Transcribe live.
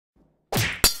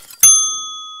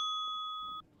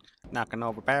Knocking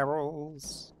over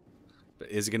barrels. But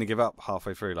is he going to give up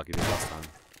halfway through like he did last time?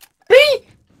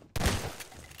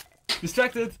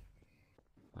 Distracted.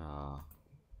 Ah.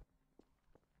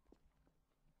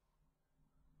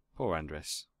 Poor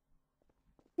Andres.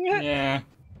 Yeah,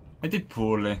 I did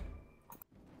poorly.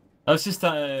 I was just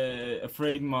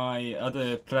afraid my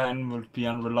other plan would be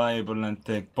unreliable and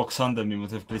the box under me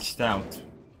would have glitched out.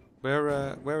 Where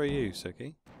are you,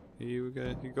 Suki? You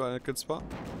got a good spot?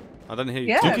 I don't hear you.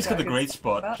 Yeah, Suki's got a great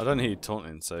spot. I don't hear you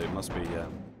taunting, so it must be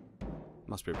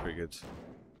pretty good.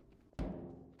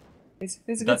 It's a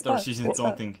good That or spot. she's Good spot.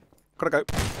 taunting. Gotta go.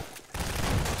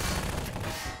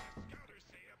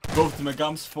 Both my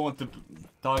gums fought the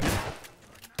target.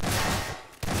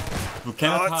 Who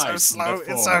cannot Oh, it's hide so in slow! that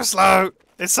It's form. so slow!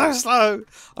 It's so slow!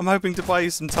 I'm hoping to buy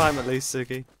you some time at least,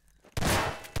 Suki.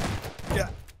 Yeah.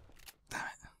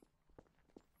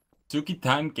 Suki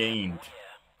time gained.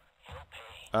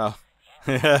 Oh.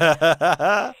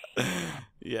 Yeah,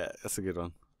 that's a good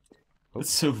one. That's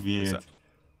so weird.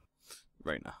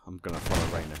 Raina. I'm gonna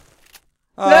follow Raina.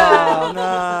 Oh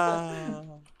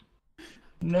no!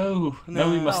 No, now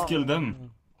we must kill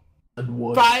them. And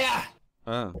what? Fire!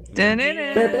 Oh.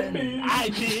 Dun-dun-dun. I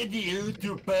bid you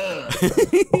to burn.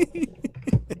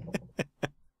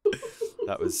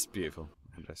 That was beautiful,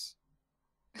 Andres.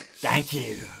 Thank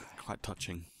you. Quite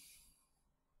touching.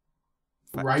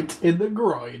 Right in the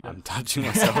groin. I'm touching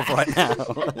myself right now.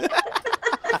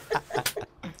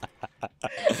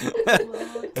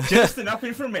 Just enough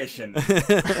information.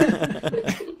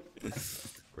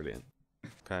 Brilliant.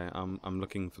 Okay, I'm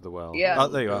looking for the well. Yeah. Oh,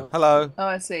 there you are. Hello. Oh,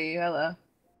 I see you. Hello.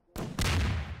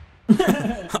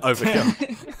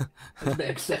 Overkill. That's a bit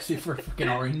excessive for a fucking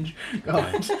orange.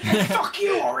 God. Fuck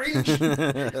you, orange!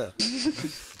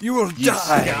 You will You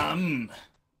die. scum.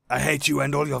 I hate you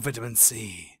and all your vitamin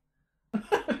C.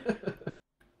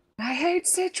 I hate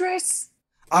citrus.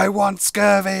 I want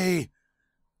scurvy.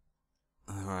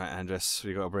 All right, Andres,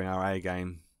 we got to bring our A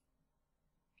game.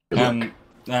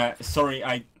 Sorry,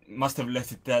 I must have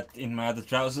left that in my other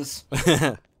trousers.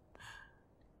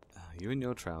 You and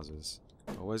your trousers,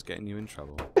 always getting you in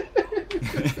trouble.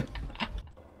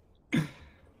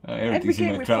 Everything's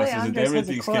in my trousers and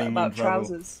everything's getting me in about trouble.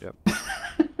 trousers. Yep.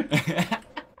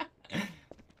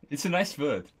 It's a nice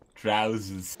word.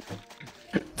 Trousers.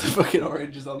 The fucking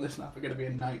oranges on this map are going to be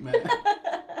a nightmare.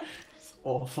 It's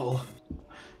awful.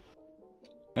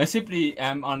 I simply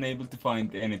am unable to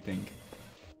find anything.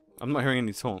 I'm not hearing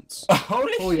any taunts.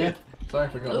 Holy Oh shit! yeah. Sorry, I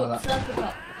forgot about that. I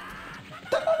forgot.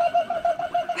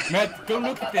 Matt, go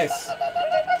look at this!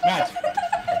 Matt!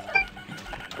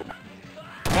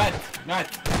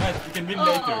 Matt, you can win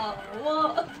later.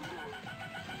 Oh,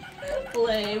 what?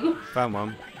 Lame. Found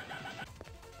one.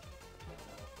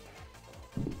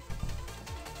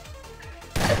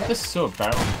 I just saw a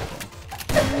barrel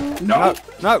before. No,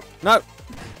 no, no.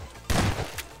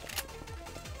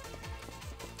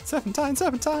 Serpentine,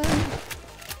 serpentine.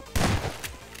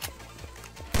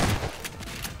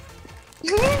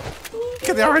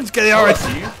 Get the orange, get the orange.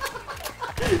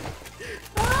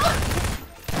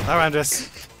 No, Andres.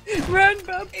 Run,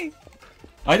 Bobby.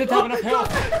 I don't have enough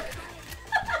health.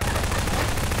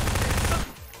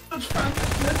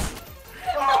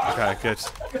 Okay, good.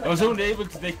 I was only able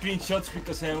to take clean shots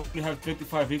because I only have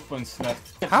 25 hit points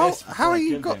left. How Yes, before I are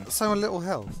you killed him. got so little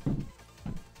health?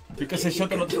 Because I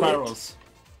shot a lot of barrels.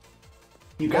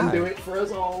 You can Why? do it for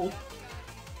us all.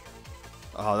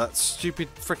 Oh, that stupid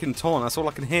freaking taunt. That's all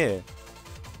I can hear.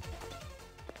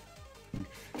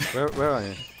 Where are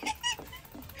you?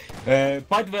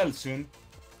 Bite well soon.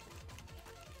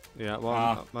 Yeah,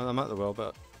 well, I'm at the well,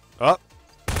 but... Oh!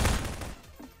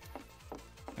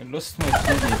 I lost my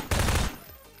CD.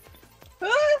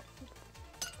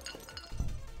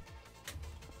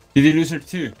 Did you lose her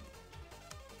too?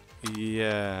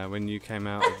 Yeah, when you came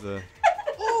out of the...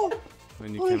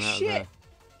 when you Holy came out shit. of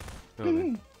the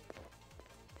building.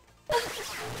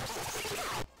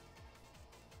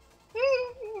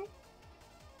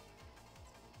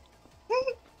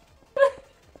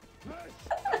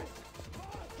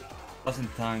 Dozen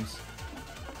times.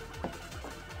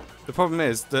 The problem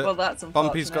is that Well, that's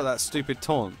Bumpy's got unfortunate. that stupid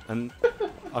taunt, and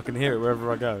I can hear it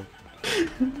wherever I go.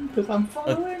 Because I'm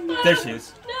following. There she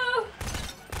is. No.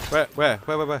 Where?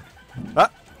 Ah!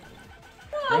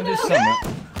 Around this summer.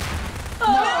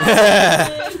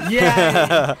 Oh,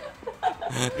 Yeah!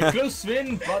 A close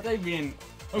win, but I win.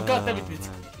 Oh god damn it. Oh, It's,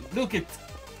 man. look, it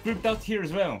grouped out here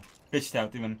as well. Glitched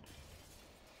out even.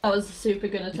 that was a super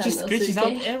good It attempt. just though, glitches out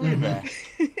Suki. everywhere.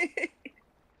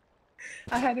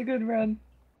 I had a good run.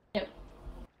 Yep.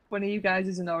 One of you guys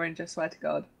is an orange, I swear to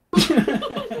God.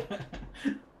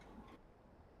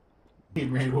 He Me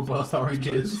and Ray were both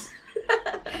oranges.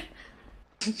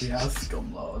 We are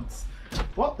scumlords.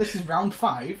 What? This is round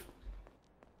 5?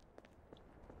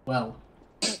 Well,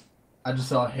 I just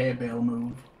saw a hay bale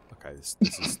move. Okay, this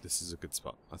is a good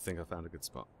spot. I think I found a good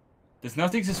spot. There's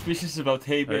nothing suspicious about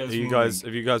hay bales.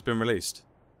 Have you guys been released?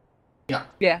 Yeah.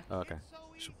 Yeah. Oh, okay.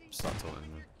 Should start talking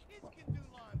then.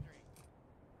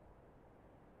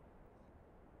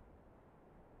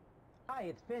 Hi,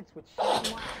 it's Vince with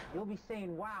Shane Wow. You'll be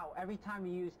saying wow every time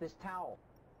you use this towel.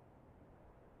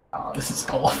 Oh, this is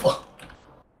awful.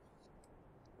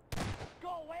 Go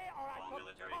away or I will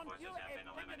punch you and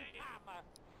hammer.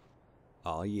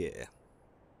 Oh yeah.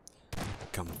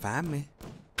 Come find me.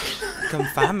 Come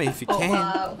find me if you Oh can.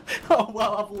 wow. Oh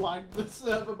well, I've lagged the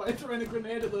server by throwing a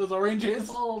grenade at those oranges.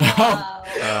 Oh wow.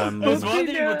 I was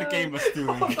wondering what the game was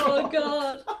doing. Oh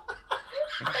god.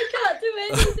 I can't do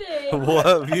anything. What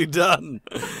have you done?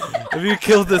 Have you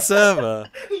killed the server?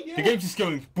 The game's just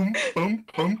going boom, boom,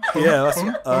 boom. Yeah, that's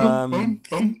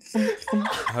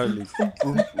holy.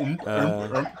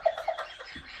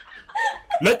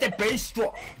 Let the bass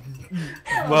drop.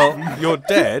 Well, you're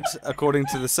dead according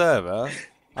to the server.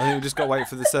 I think we just got to wait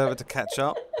for the server to catch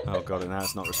up. Oh god, and now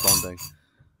it's not responding.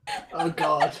 Oh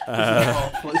god. This is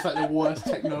awful. It's like the worst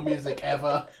techno music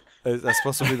ever. That's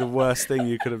possibly the worst thing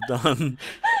you could have done.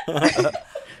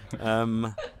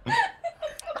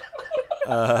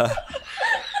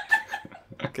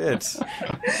 Good.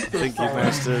 I think you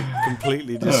managed to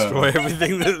completely destroy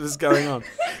everything that was going on.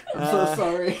 I'm so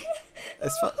sorry.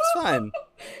 It's fine.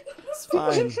 It's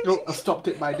fine. No, I stopped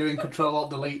it by doing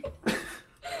Control-Alt-Delete.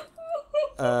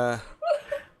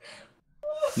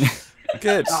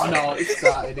 Good. Oh no, it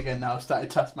started again now. I've started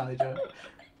Task Manager.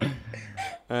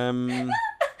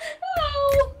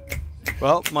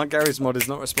 Well, my Gary's mod is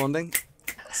not responding,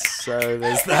 so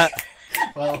there's that.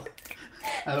 Well,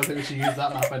 I don't think we should use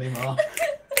that map anymore.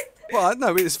 Well,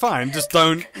 no, it's fine. Just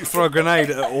don't throw a grenade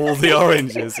at all the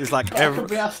oranges. It's like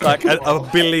a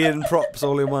billion props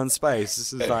all in one space.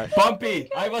 This is like. Bumpy,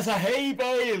 I was a hay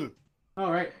bale.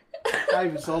 All right. I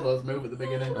even saw those move at the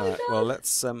beginning. All right. Well,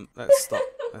 let's stop. Let's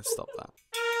stop that.